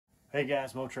Hey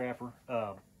guys, Mo Trapper.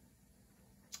 I'm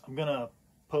gonna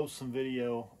post some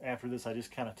video after this. I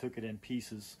just kind of took it in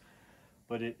pieces,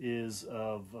 but it is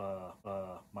of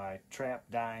my trap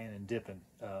dying and dipping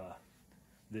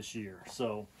this year.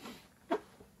 So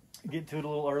get to it a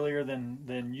little earlier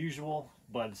than usual,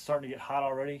 but it's starting to get hot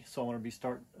already. So I'm gonna be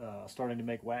starting to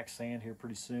make wax sand here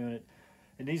pretty soon.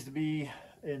 It needs to be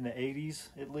in the 80s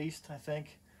at least, I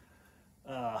think,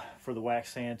 for the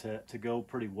wax sand to go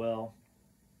pretty well.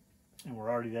 And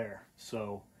we're already there,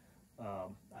 so I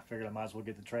figured I might as well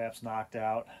get the traps knocked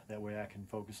out. That way I can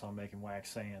focus on making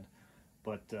wax sand.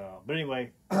 But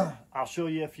anyway, I'll show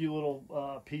you a few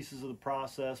little pieces of the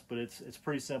process, but it's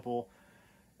pretty simple.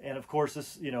 And of course,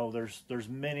 this, there's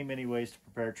many ways to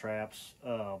prepare traps.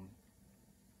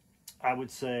 I would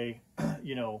say,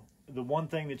 the one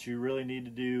thing that you really need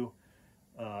to do,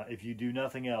 if you do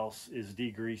nothing else, is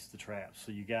degrease the traps.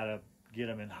 So you gotta get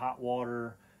them in hot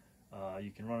water.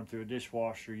 You can run them through a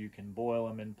dishwasher, you can boil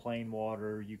them in plain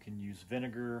water, you can use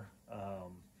vinegar.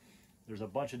 There's a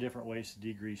bunch of different ways to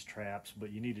degrease traps,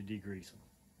 but you need to degrease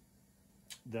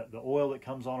them. The oil that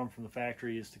comes on them from the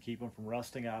factory is to keep them from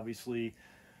rusting, obviously,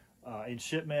 in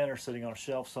shipment or sitting on a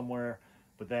shelf somewhere,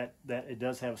 but that it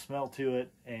does have a smell to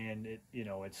it, and it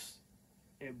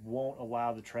won't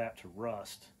allow the trap to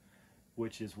rust,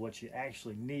 which is what you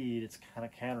actually need. It's kind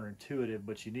of counterintuitive,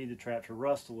 but you need the trap to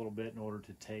rust a little bit in order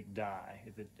to take dye.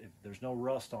 If there's no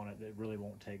rust on it, it really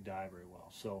won't take dye very well.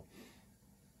 So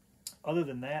other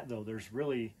than that, though, there's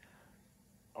really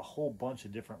a whole bunch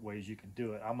of different ways you can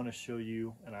do it. I'm going to show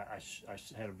you, and I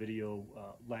had a video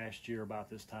last year about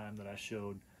this time that I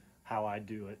showed how I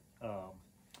do it,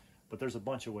 but there's a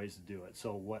bunch of ways to do it.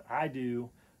 So what I do,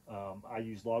 I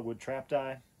use logwood trap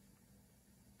dye.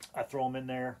 I throw them in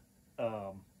there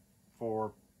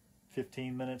for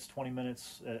 15 minutes, 20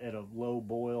 minutes at a low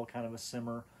boil, kind of a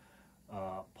simmer.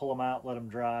 Pull them out, let them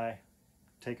dry,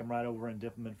 take them right over and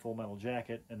dip them in Full Metal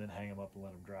Jacket, and then hang them up and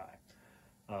let them dry.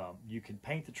 You can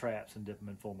paint the traps and dip them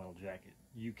in Full Metal Jacket.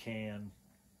 You can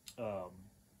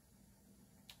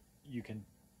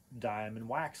dye them and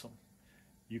wax them.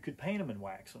 You could paint them and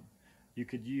wax them. You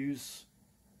could use,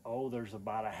 there's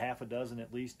about a half a dozen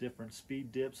at least different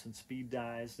speed dips and speed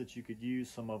dyes that you could use.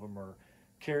 Some of them are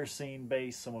kerosene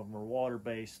based, some of them are water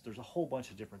based. There's a whole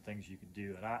bunch of different things you can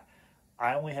do, and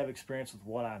I only have experience with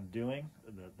what I'm doing,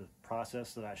 the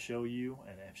process that I show you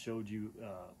and have showed you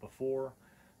before,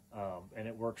 and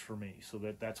it works for me. So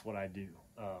that's what I do.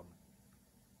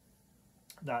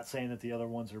 Not saying that the other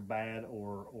ones are bad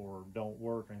or don't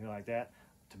work or anything like that.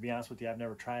 To be honest with you, I've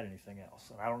never tried anything else,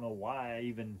 and I don't know why I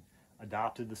even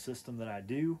adopted the system that I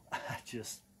do. I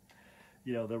just,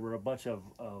 there were a bunch of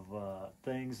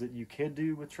things that you could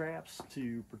do with traps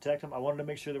to protect them. I wanted to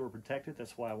make sure they were protected.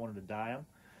 That's why I wanted to dye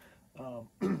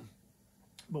them.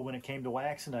 But when it came to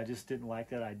waxing, I just didn't like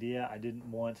that idea. I didn't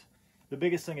want, the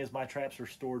biggest thing is my traps are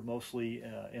stored mostly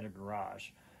in a garage,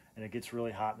 and it gets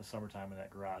really hot in the summertime in that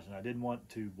garage, and I didn't want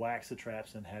to wax the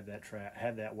traps and have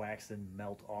that wax then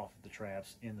melt off the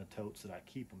traps in the totes that I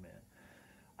keep them in.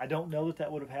 I don't know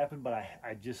that would have happened, but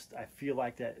I feel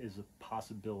like that is a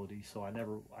possibility. So I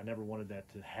never wanted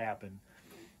that to happen.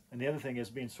 And the other thing is,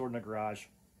 being stored in a garage,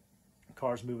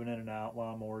 cars moving in and out,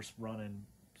 lawnmowers running,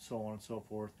 so on and so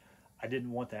forth. I didn't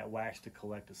want that wax to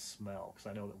collect a smell, because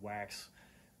I know that wax,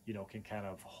 can kind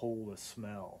of hold a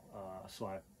smell. So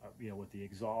I with the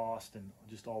exhaust and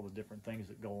just all the different things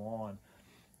that go on,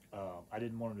 I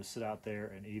didn't want them to sit out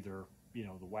there and either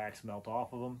the wax melt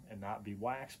off of them and not be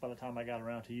waxed by the time I got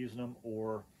around to using them,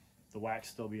 or the wax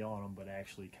still be on them but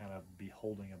actually kind of be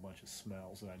holding a bunch of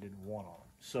smells that I didn't want on them.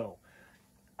 So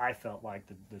I felt like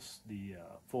the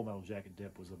Full Metal Jacket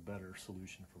dip was a better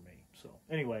solution for me. So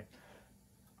anyway,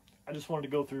 I just wanted to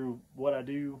go through what I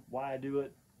do, why I do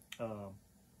it.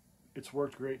 It's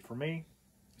worked great for me,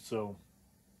 so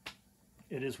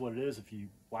it is what it is. If you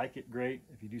like it, great.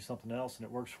 If you do something else and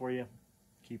it works for you,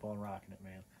 keep on rocking it,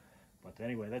 man. But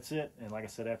anyway, that's it. And like I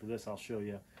said, after this, I'll show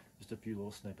you just a few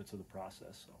little snippets of the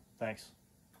process. So thanks.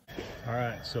 All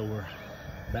right, so we're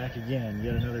back again,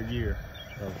 yet another year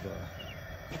of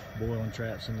boiling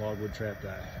traps and logwood trap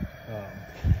dye.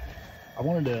 I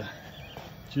wanted to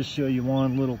just show you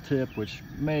one little tip, which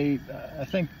I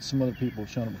think some other people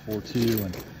have shown it before too,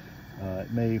 and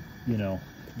it may,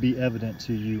 be evident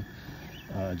to you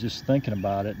just thinking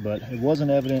about it, but it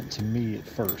wasn't evident to me at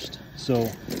first. So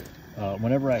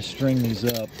whenever I string these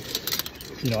up,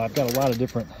 I've got a lot of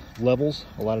different levels,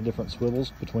 a lot of different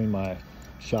swivels between my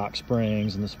shock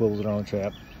springs and the swivels that are on the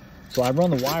trap. So I run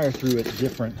the wire through at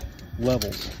different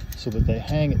levels so that they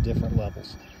hang at different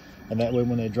levels. And that way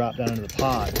when they drop down into the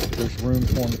pot, there's room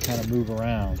for them to kind of move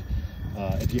around.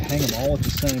 If you hang them all at the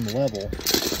same level,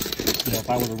 you know, if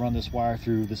I were to run this wire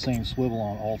through the same swivel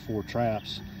on all 4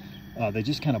 traps, they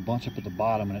just kind of bunch up at the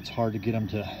bottom, and it's hard to get them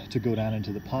to go down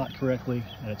into the pot correctly,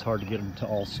 and it's hard to get them to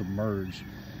all submerge.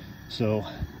 So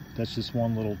that's just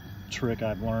one little trick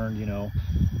I've learned, you know,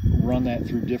 run that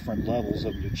through different levels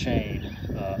of your chain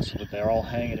so that they're all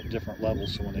hanging at different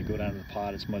levels, so when they go down to the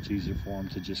pot, it's much easier for them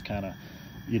to just kind of,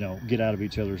 you know, get out of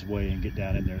each other's way and get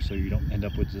down in there, so you don't end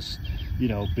up with this, you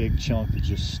know, big chunk that's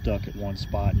just stuck at one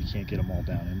spot and you can't get them all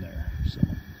down in there.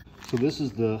 So this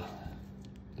is the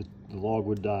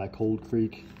logwood die, Cold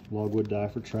Creek logwood die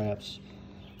for traps.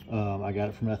 I got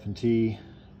it from F&T.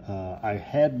 I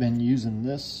had been using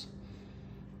this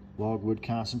logwood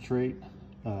concentrate,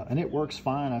 and it works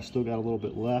fine. I've still got a little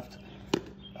bit left,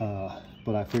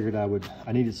 but I figured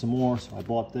I needed some more, so I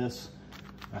bought this.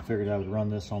 I figured I would run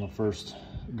this on the first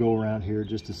go around here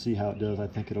just to see how it does. I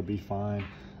think it'll be fine.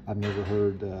 I've never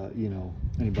heard, you know,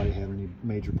 anybody have any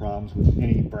major problems with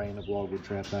any brand of logwood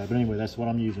trap die. But anyway, that's what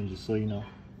I'm using, just so you know.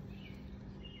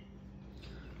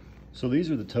 So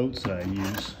these are the totes that I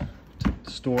use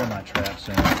to store my traps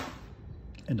in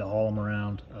and to haul them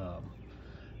around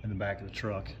in the back of the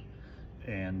truck.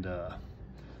 And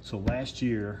so last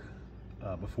year,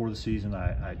 before the season,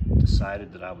 I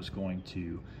decided that I was going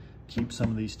to keep some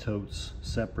of these totes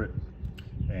separate,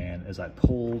 and as I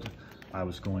pulled, I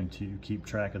was going to keep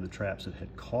track of the traps that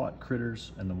had caught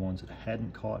critters and the ones that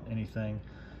hadn't caught anything.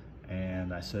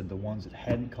 And I said the ones that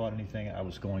hadn't caught anything, I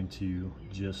was going to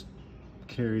just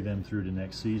carry them through to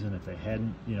next season. If they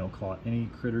hadn't, you know, caught any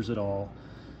critters at all,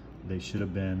 they should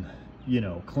have been, you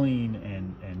know, clean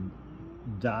and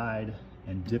dyed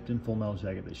and dipped in Full Metal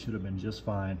Jacket. They should have been just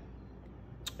fine,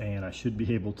 and I should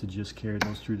be able to just carry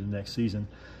those through to the next season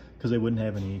because they wouldn't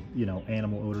have any, you know,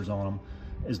 animal odors on them.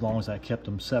 As long as I kept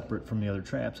them separate from the other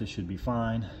traps, they should be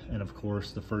fine. And of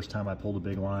course, the first time I pulled a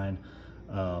big line,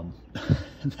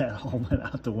 that all went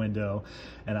out the window,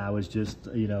 and I was just,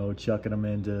 you know, chucking them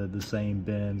into the same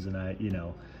bins. And you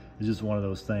know, it's just one of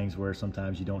those things where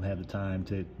sometimes you don't have the time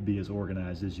to be as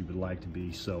organized as you would like to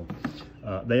be. So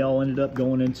they all ended up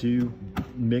going into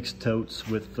mixed totes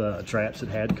with traps that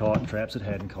had caught and traps that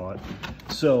hadn't caught.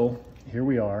 So here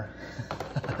we are,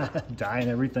 dying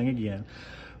everything again.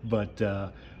 But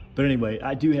anyway,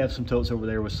 I do have some totes over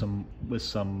there with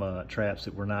some traps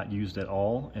that were not used at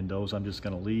all, and those I'm just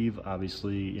going to leave.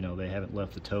 Obviously, you know, they haven't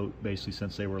left the tote basically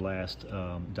since they were last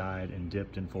dyed and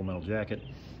dipped in Full Metal Jacket,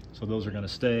 so those are going to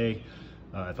stay.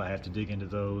 If I have to dig into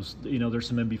those, you know, there's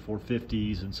some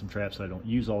MB450s and some traps that I don't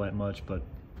use all that much, but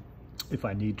if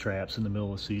I need traps in the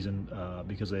middle of the season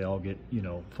because they all get, you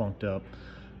know, funked up,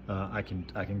 I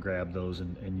can grab those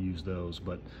and use those.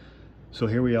 But so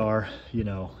here we are, you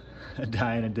know,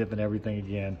 dying and dipping everything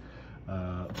again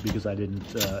because I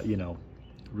didn't, you know,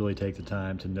 really take the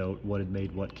time to note what had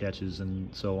made what catches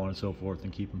and so on and so forth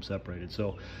and keep them separated.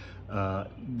 So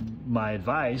my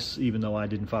advice, even though I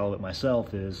didn't follow it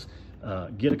myself, is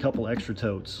get a couple extra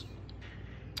totes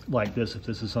like this if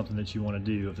this is something that you want to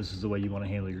do, if this is the way you want to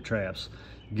handle your traps.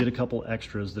 Get a couple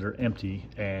extras that are empty,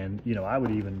 and, you know, I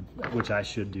would even, which I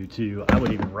should do too, I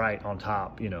would even write on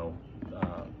top, you know,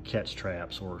 catch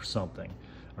traps or something,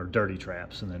 or dirty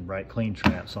traps, and then write clean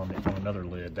traps on another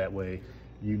lid. That way,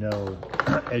 you know,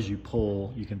 as you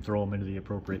pull, you can throw them into the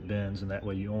appropriate bins, and that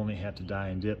way you only have to dye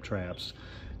and dip traps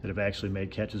that have actually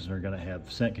made catches and are going to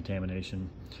have scent contamination.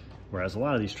 Whereas a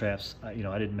lot of these traps, you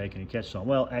know, I didn't make any catches on.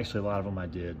 Well, actually, a lot of them I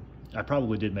did. I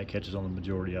probably did make catches on the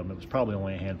majority of them. It was probably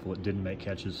only a handful that didn't make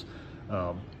catches.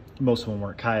 Most of them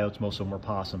weren't coyotes, most of them were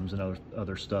possums and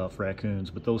other stuff,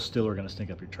 raccoons, but those still are going to stink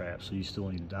up your traps, so you still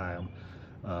need to dye them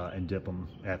and dip them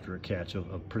after a catch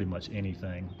of pretty much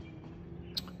anything.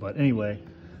 But anyway,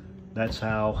 that's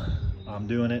how I'm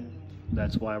doing it.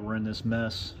 That's why we're in this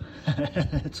mess.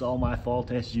 It's all my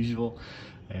fault as usual,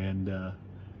 and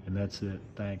that's it.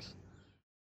 Thanks.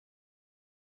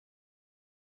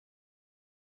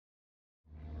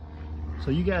 So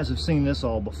you guys have seen this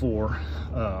all before,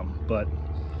 but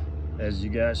as you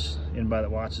guys, anybody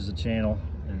that watches the channel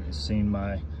and has seen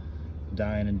my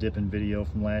dyeing and dipping video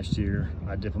from last year,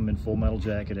 I dip them in Full Metal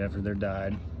Jacket after they're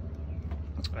dyed.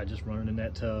 I just run it in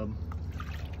that tub,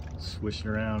 swish it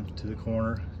around to the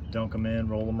corner, dunk them in,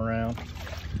 roll them around,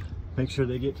 make sure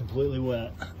they get completely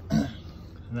wet, and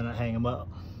then I hang them up.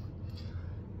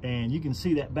 And you can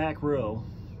see that back row.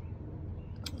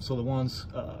 So the ones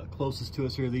closest to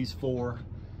us here, these 4,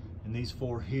 and these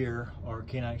 4 here are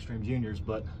K9 Extreme Juniors,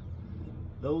 but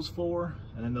those 4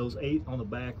 and then those 8 on the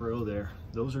back row there,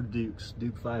 those are Dukes,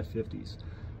 Duke 550s,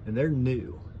 and they're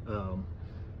new.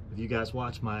 If you guys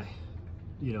watch my,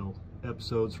 you know,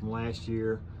 episodes from last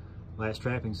year, last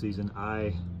trapping season,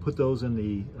 I put those in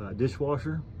the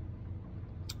dishwasher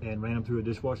and ran them through a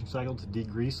dishwashing cycle to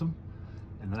degrease them,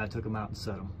 and then I took them out and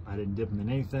set them. I didn't dip them in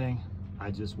anything. I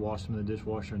just washed them in the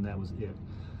dishwasher, and that was it.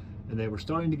 And they were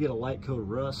starting to get a light coat of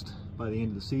rust by the end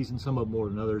of the season, some of them more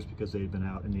than others because they had been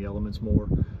out in the elements more,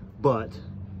 but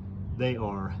they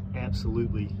are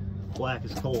absolutely black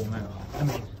as coal now. I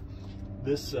mean,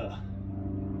 this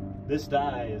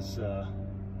dye is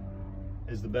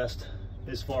the best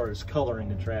as far as coloring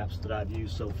the traps that I've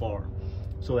used so far.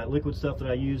 So that liquid stuff that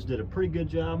I used did a pretty good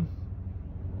job,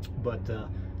 but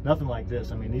nothing like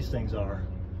this. I mean, these things are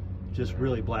just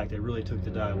really black. They really took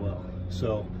the dye well.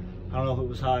 So I don't know if it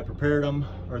was how I prepared them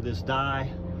or this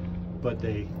dye, but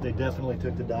they definitely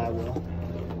took the dye well.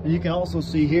 And you can also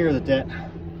see here that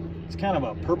it's kind of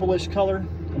a purplish color.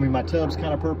 I mean, my tub's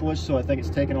kind of purplish, so I think it's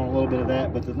taking on a little bit of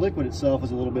that, but the liquid itself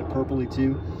is a little bit purpley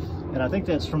too. And I think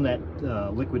that's from that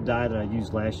liquid dye that I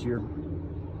used last year.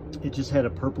 It just had a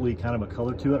purpley kind of a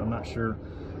color to it. I'm not sure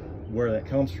where that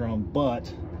comes from,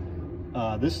 but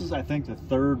this is, I think, the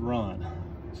third run.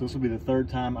 So this will be the third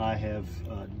time I have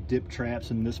dipped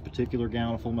traps in this particular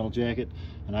gallon of Full Metal Jacket,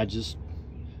 and I just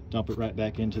dump it right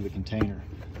back into the container.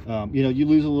 You know, you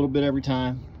lose a little bit every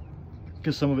time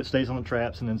because some of it stays on the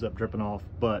traps and ends up dripping off,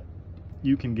 but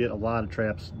you can get a lot of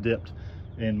traps dipped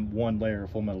in one layer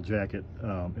of Full Metal Jacket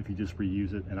if you just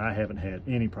reuse it, and I haven't had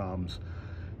any problems,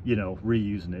 you know,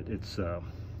 reusing it.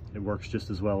 It works just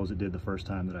as well as it did the first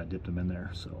time that I dipped them in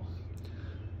there. So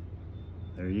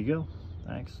there you go.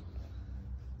 Thanks.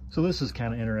 So this is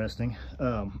kind of interesting.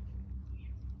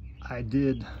 I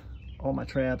did all my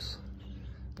traps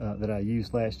that I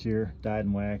used last year, dyed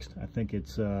and waxed. I think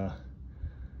it's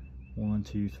 1,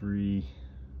 2, 3,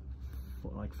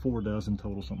 like 4 dozen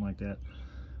total, something like that.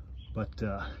 But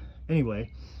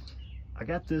anyway, I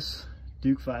got this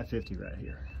Duke 550 right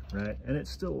here, right? And it's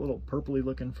still a little purpley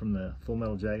looking from the Full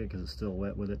Metal Jacket because it's still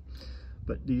wet with it.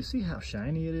 But do you see how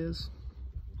shiny it is?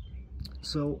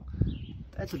 So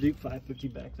that's a Duke 550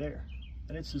 back there,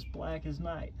 and it's as black as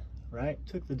night, right?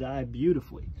 Took the dye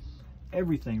beautifully.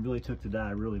 Everything really took the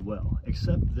dye really well,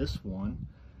 except this one,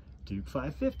 Duke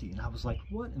 550. And I was like,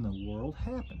 what in the world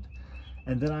happened?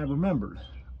 And then I remembered,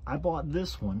 I bought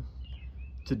this one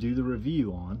to do the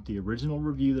review on, the original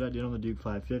review that I did on the Duke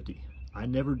 550. I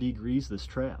never degreased this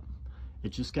trap. It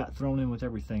just got thrown in with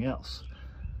everything else.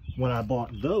 When I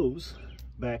bought those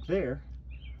back there,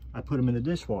 I put them in the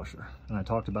dishwasher, and I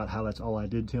talked about how that's all I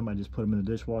did to them. I just put them in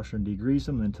the dishwasher and degreased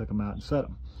them, and then took them out and set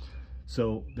them.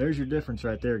 So there's your difference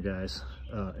right there, guys.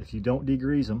 If you don't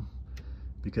degrease them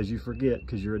because you forget,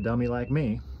 because you're a dummy like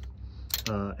me,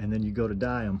 and then you go to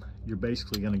dye them, you're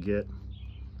basically going to get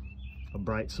a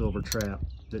bright silver trap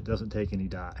that doesn't take any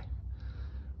dye.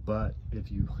 But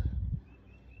if you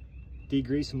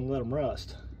degrease them and let them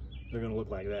rust, they're going to look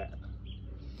like that.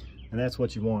 And that's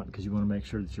what you want, because you want to make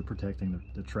sure that you're protecting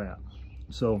the trap.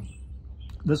 So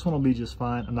this one will be just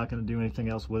fine. I'm not going to do anything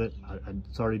else with it.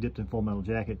 It's already dipped in Full Metal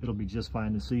Jacket. It'll be just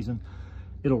fine this season.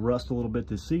 It'll rust a little bit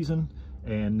this season,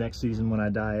 and next season when I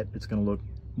dye it, it's going to look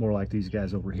more like these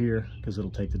guys over here, because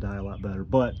it'll take the dye a lot better.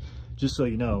 But just so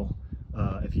you know,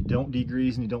 if you don't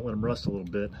degrease and you don't let them rust a little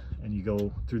bit, and you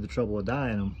go through the trouble of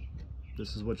dyeing them,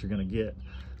 this is what you're going to get.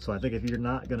 So I think if you're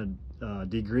not going to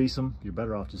degrease them, you're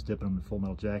better off just dipping them in Full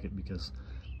Metal Jacket, because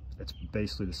it's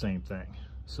basically the same thing.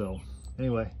 So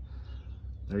anyway,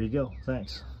 there you go.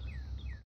 Thanks.